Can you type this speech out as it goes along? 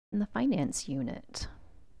in the finance unit.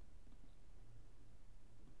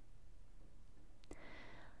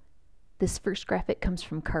 This first graphic comes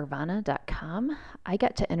from Carvana.com. I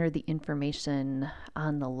got to enter the information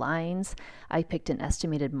on the lines. I picked an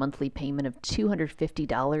estimated monthly payment of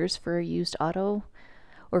 $250 for a used auto,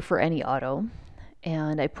 or for any auto.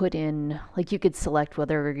 And I put in, like, you could select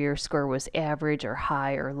whether your score was average or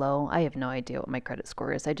high or low. I have no idea what my credit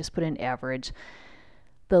score is. I just put in average.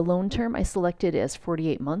 The loan term I selected as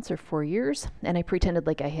 48 months or 4 years, and I pretended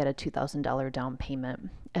like I had a $2,000 down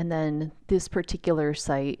payment. And then this particular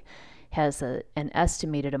site has an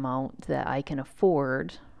estimated amount that I can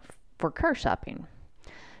afford for car shopping.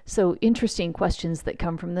 So interesting questions that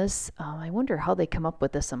come from this. I wonder how they come up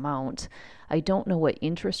with this amount. I don't know what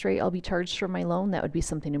interest rate I'll be charged for my loan. That would be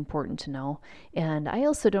something important to know. And I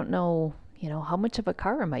also don't know, how much of a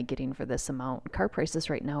car am I getting for this amount? Car prices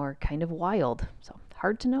right now are kind of wild, so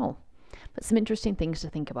hard to know. But some interesting things to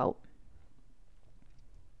think about.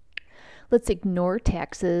 Let's ignore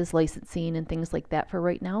taxes, licensing, and things like that for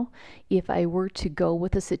right now. If I were to go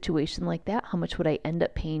with a situation like that, how much would I end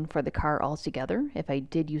up paying for the car altogether if I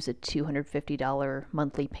did use a $250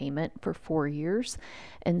 monthly payment for 4 years?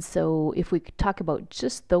 And so if we could talk about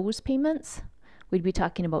just those payments, we'd be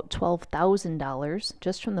talking about $12,000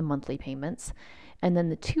 just from the monthly payments. And then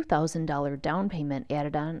the $2,000 down payment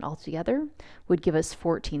added on altogether would give us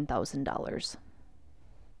 $14,000.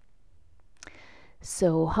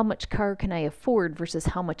 So how much car can I afford versus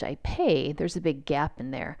how much I pay? There's a big gap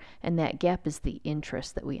in there, and that gap is the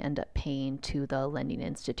interest that we end up paying to the lending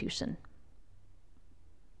institution.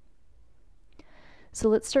 So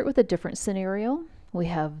let's start with a different scenario. We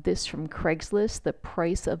have this from Craigslist. The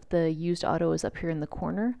price of the used auto is up here in the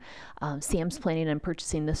corner. Sam's planning on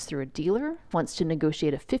purchasing this through a dealer, wants to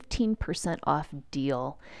negotiate a 15% off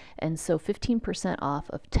deal. And so 15% off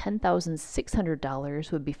of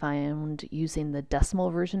 $10,600 would be found using the decimal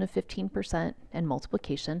version of 15% and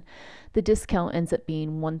multiplication. The discount ends up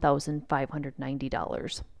being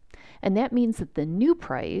 $1,590. And that means that the new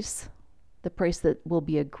price, the price that will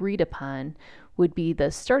be agreed upon, would be the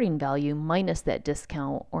starting value minus that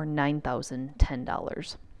discount, or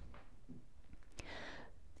 $9,010.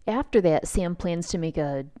 After that, Sam plans to make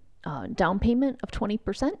a down payment of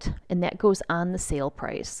 20%, and that goes on the sale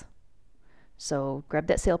price. So grab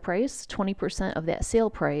that sale price. 20% of that sale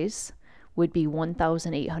price would be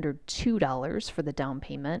 $1,802 for the down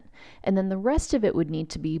payment, and then the rest of it would need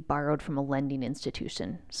to be borrowed from a lending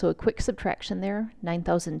institution. So a quick subtraction there,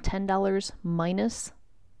 $9,010 minus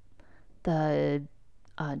the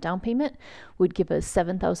down payment would give us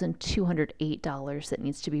 $7,208 that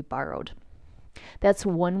needs to be borrowed. That's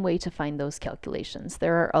one way to find those calculations.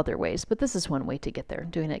 There are other ways, but this is one way to get there,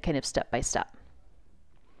 doing it kind of step by step.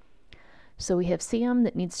 So we have Sam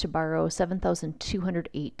that needs to borrow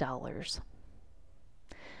 $7,208.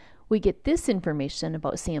 We get this information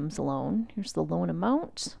about Sam's loan. Here's the loan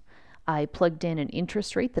amount. I plugged in an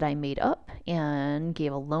interest rate that I made up and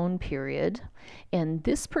gave a loan period. And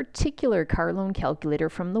this particular car loan calculator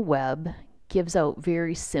from the web gives out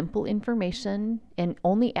very simple information and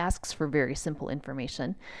only asks for very simple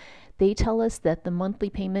information. They tell us that the monthly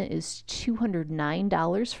payment is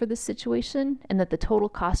 $209 for this situation, and that the total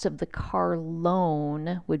cost of the car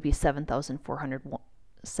loan would be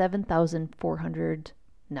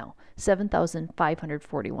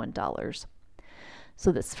 $7,541.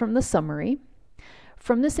 So that's from the summary.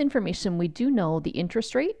 From this information, we do know the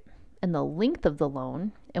interest rate and the length of the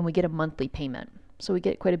loan, and we get a monthly payment. So we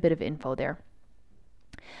get quite a bit of info there.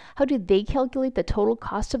 How do they calculate the total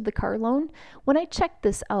cost of the car loan? When I checked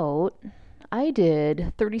this out, I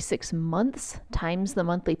did 36 months times the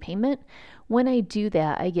monthly payment. When I do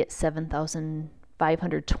that, I get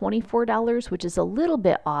 $7,524, which is a little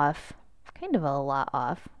bit off, kind of a lot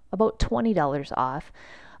off, about $20 off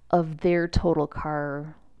of their total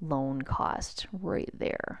car loan cost right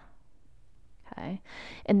there. Okay,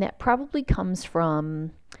 and that probably comes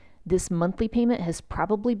from this monthly payment has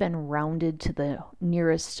probably been rounded to the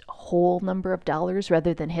nearest whole number of dollars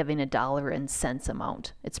rather than having a dollar and cents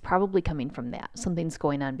amount. It's probably coming from that. Something's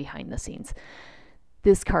going on behind the scenes.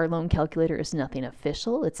 This car loan calculator is nothing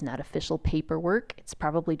official. It's not official paperwork. It's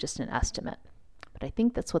probably just an estimate. But I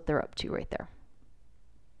think that's what they're up to right there.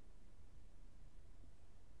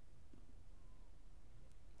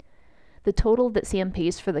 The total that Sam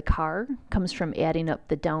pays for the car comes from adding up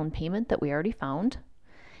the down payment that we already found.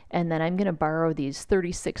 And then I'm going to borrow these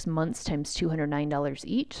 36 months times $209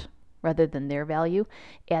 each, rather than their value.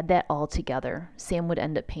 Add that all together. Sam would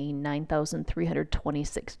end up paying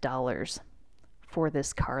 $9,326 for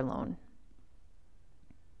this car loan.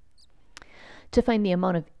 To find the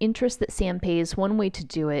amount of interest that Sam pays, one way to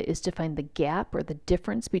do it is to find the gap or the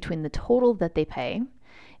difference between the total that they pay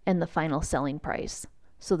and the final selling price.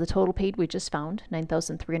 So the total paid we just found,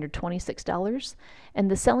 $9,326, and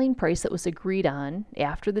the selling price that was agreed on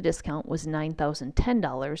after the discount was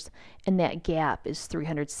 $9,010, and that gap is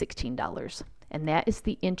 $316, and that is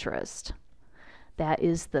the interest. That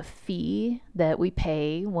is the fee that we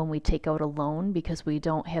pay when we take out a loan because we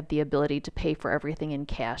don't have the ability to pay for everything in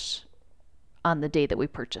cash on the day that we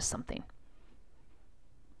purchase something.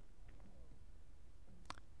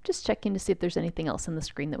 Just checking to see if there's anything else on the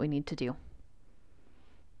screen that we need to do.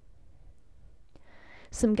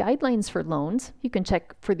 Some guidelines for loans. You can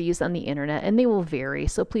check for these on the internet and they will vary,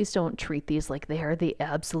 so please don't treat these like they are the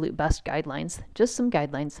absolute best guidelines. Just some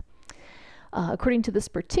guidelines. According to this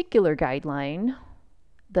particular guideline,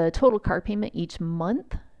 the total car payment each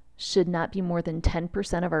month should not be more than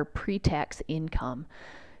 10% of our pre-tax income.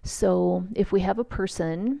 So if we have a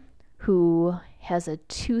person who has a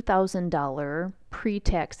 $2,000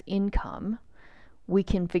 pre-tax income, we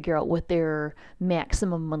can figure out what their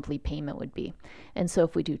maximum monthly payment would be. And so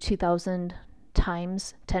if we do 2,000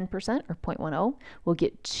 times 10% or 0.10, we'll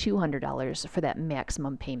get $200 for that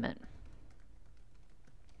maximum payment.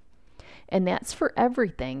 And that's for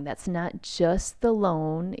everything. That's not just the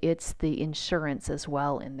loan, it's the insurance as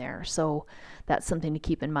well in there. So that's something to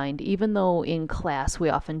keep in mind, even though in class we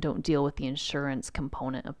often don't deal with the insurance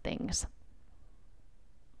component of things.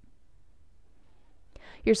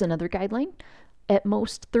 Here's another guideline. At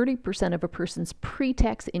most, 30% of a person's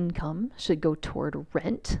pre-tax income should go toward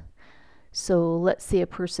rent. So let's say a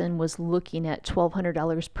person was looking at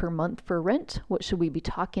 $1,200 per month for rent. What should we be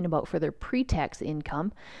talking about for their pre-tax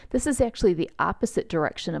income? This is actually the opposite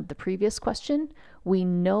direction of the previous question. We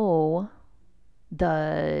know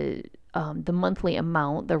the monthly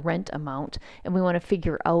amount, the rent amount, and we want to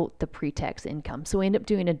figure out the pre-tax income. So we end up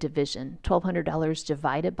doing a division. $1,200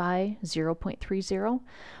 divided by 0.30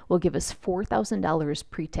 will give us $4,000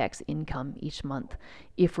 pre-tax income each month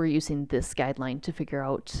if we're using this guideline to figure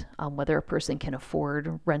out whether a person can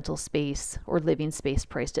afford rental space or living space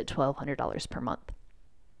priced at $1,200 per month.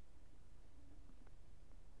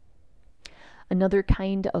 Another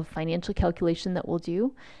kind of financial calculation that we'll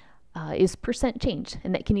do is percent change,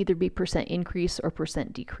 and that can either be percent increase or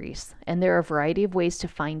percent decrease. And there are a variety of ways to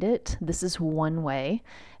find it. This is one way,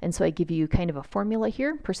 and so I give you kind of a formula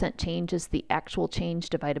here. Percent change is the actual change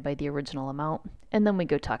divided by the original amount, and then we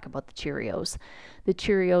go talk about the Cheerios. The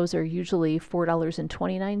Cheerios are usually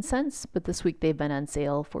 $4.29, but this week they've been on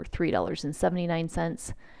sale for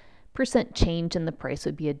 $3.79. Percent change in the price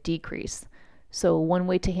would be a decrease. So one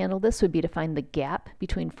way to handle this would be to find the gap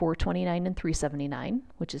between $4.29 and $3.79,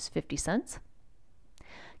 which is 50 cents.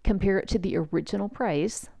 Compare it to the original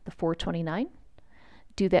price, the $4.29.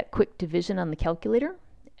 Do that quick division on the calculator,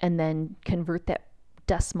 and then convert that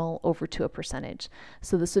decimal over to a percentage.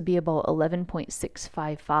 So this would be about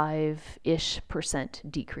 11.655-ish%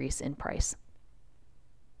 decrease in price.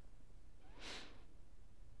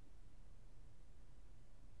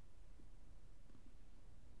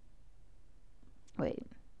 Wait.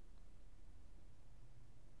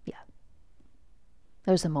 Yeah.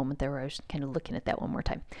 There was a moment there where I was kind of looking at that one more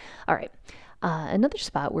time. All right. Another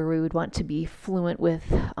spot where we would want to be fluent with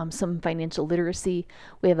some financial literacy.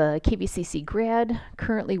 We have a KVCC grad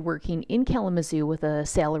currently working in Kalamazoo with a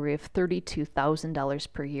salary of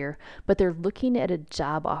 $32,000 per year, but they're looking at a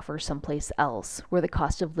job offer someplace else where the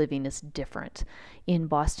cost of living is different. In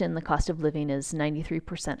Boston, the cost of living is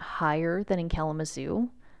 93% higher than in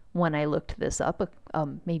Kalamazoo. When I looked this up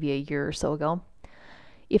maybe a year or so ago.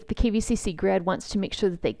 If the KVCC grad wants to make sure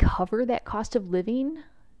that they cover that cost of living,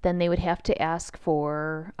 then they would have to ask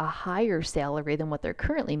for a higher salary than what they're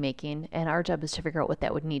currently making, and our job is to figure out what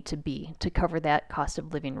that would need to be to cover that cost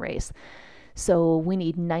of living raise. So we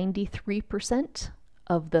need 93%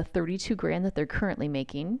 of the 32 grand that they're currently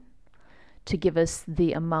making to give us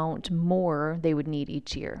the amount more they would need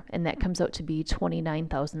each year, and that comes out to be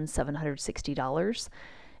 $29,760.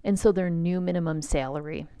 And so their new minimum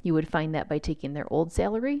salary, you would find that by taking their old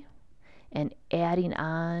salary and adding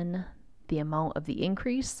on the amount of the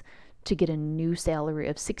increase to get a new salary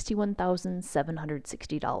of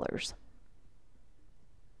 $61,760.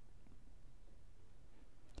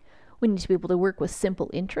 We need to be able to work with simple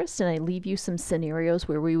interest, and I leave you some scenarios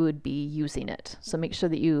where we would be using it. So make sure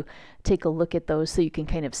that you take a look at those so you can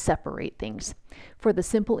kind of separate things. For the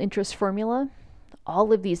simple interest formula,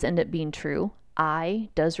 all of these end up being true. I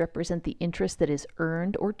does represent the interest that is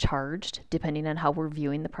earned or charged, depending on how we're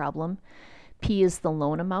viewing the problem. P is the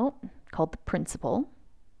loan amount, called the principal.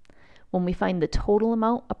 When we find the total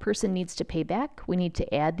amount a person needs to pay back, we need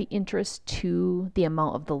to add the interest to the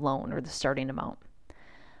amount of the loan or the starting amount.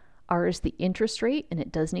 R is the interest rate, and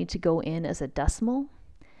it does need to go in as a decimal.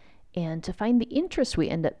 And to find the interest we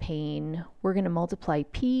end up paying, we're going to multiply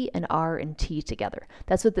P and R and T together.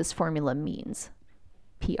 That's what this formula means.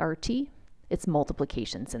 PRT, it's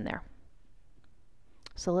multiplications in there.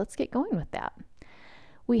 So let's get going with that.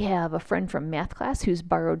 We have a friend from math class who's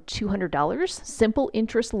borrowed $200, simple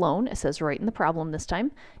interest loan, it says right in the problem this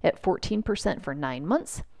time, at 14% for 9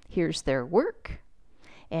 months. Here's their work,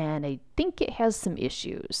 and I think it has some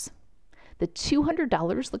issues. The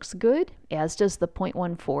 $200 looks good, as does the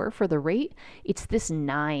 0.14 for the rate. It's this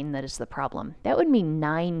 9 that is the problem. That would mean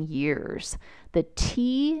 9 years. The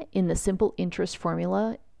T in the simple interest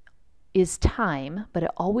formula is time, but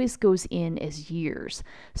it always goes in as years.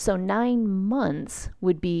 So 9 months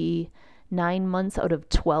would be 9 months out of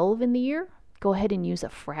 12 in the year. Go ahead and use a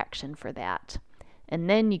fraction for that. And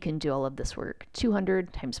then you can do all of this work.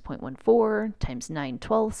 200 times 0.14 times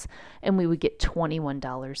 9/12, and we would get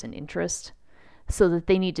 $21 in interest. So that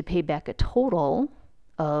they need to pay back a total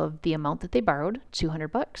of the amount that they borrowed,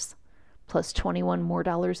 $200, plus 21 more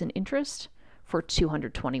dollars in interest for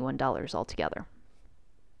 $221 altogether.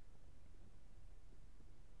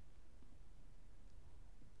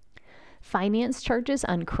 Finance charges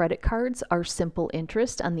on credit cards are simple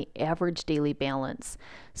interest on the average daily balance.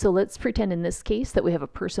 So let's pretend in this case that we have a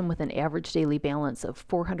person with an average daily balance of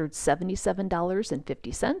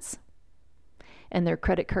 $477.50, and their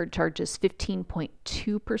credit card charges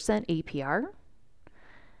 15.2% APR.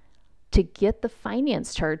 To get the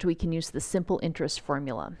finance charge, we can use the simple interest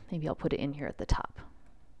formula. Maybe I'll put it in here at the top.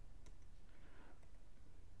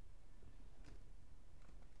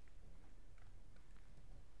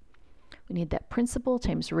 We need that principal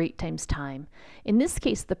times rate times time. In this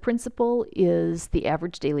case, the principal is the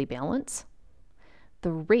average daily balance.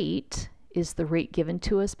 The rate is the rate given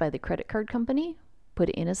to us by the credit card company. Put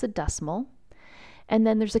it in as a decimal. And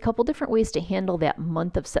then there's a couple different ways to handle that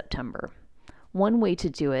month of September. One way to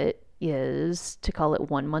do it is to call it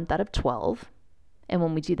 1 month out of 12. And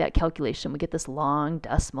when we do that calculation, we get this long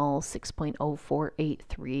decimal,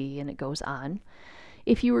 6.0483, and it goes on.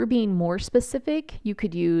 If you were being more specific, you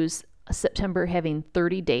could use September having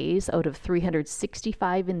 30 days out of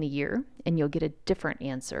 365 in the year, and you'll get a different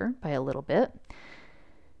answer by a little bit.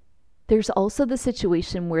 There's also the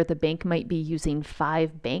situation where the bank might be using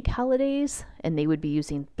 5 bank holidays, and they would be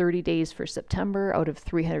using 30 days for September out of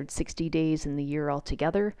 360 days in the year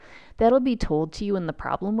altogether. That'll be told to you in the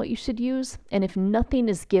problem what you should use, and if nothing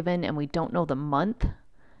is given and we don't know the month,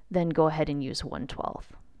 then go ahead and use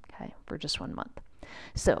 1/12, okay, for just 1 month.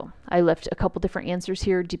 So I left a couple different answers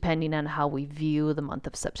here depending on how we view the month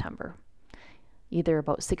of September. Either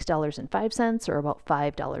about $6.05 or about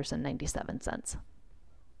 $5.97.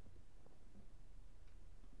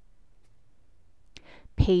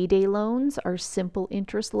 Payday loans are simple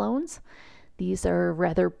interest loans. These are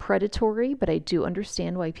rather predatory, but I do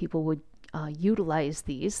understand why people would utilize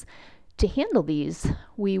these. To handle these,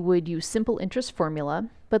 we would use simple interest formula,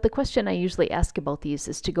 but the question I usually ask about these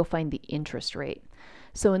is to go find the interest rate.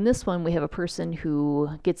 So in this one, we have a person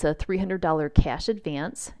who gets a $300 cash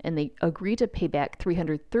advance, and they agree to pay back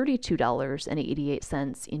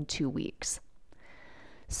 $332.88 in 2 weeks.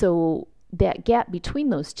 So that gap between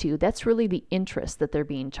those two, that's really the interest that they're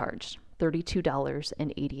being charged,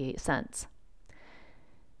 $32.88.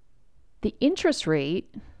 The interest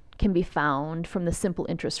rate can be found from the simple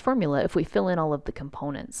interest formula if we fill in all of the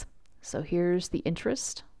components. So here's the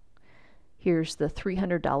interest. Here's the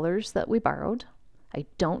 $300 that we borrowed. I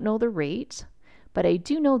don't know the rate, but I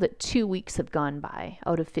do know that 2 weeks have gone by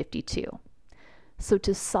out of 52. So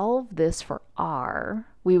to solve this for R,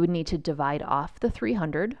 we would need to divide off the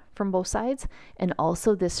 300 from both sides and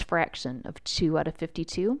also this fraction of 2 out of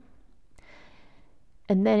 52.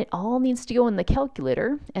 And then it all needs to go in the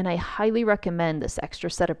calculator, and I highly recommend this extra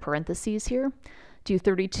set of parentheses here. Do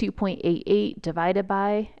 32.88 divided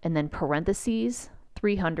by, and then parentheses,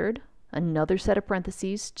 300, another set of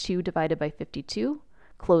parentheses, 2 divided by 52,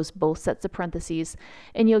 close both sets of parentheses,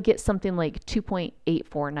 and you'll get something like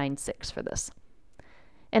 2.8496 for this.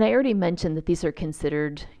 And I already mentioned that these are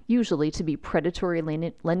considered usually to be predatory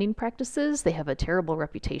lending practices. They have a terrible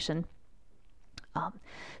reputation.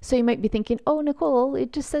 So you might be thinking, oh, Nicole,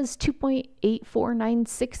 it just says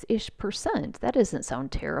 2.8496-ish%. That doesn't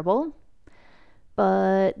sound terrible.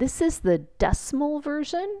 But this is the decimal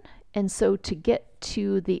version. And so to get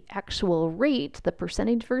to the actual rate, the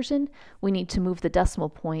percentage version, we need to move the decimal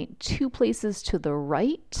point 2 places to the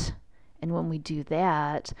right And when we do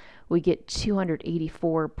that, we get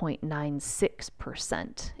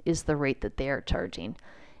 284.96% is the rate that they are charging.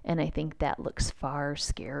 And I think that looks far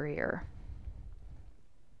scarier.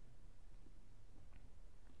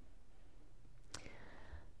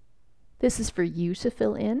 This is for you to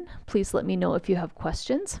fill in. Please let me know if you have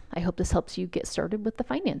questions. I hope this helps you get started with the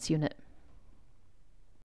finance unit.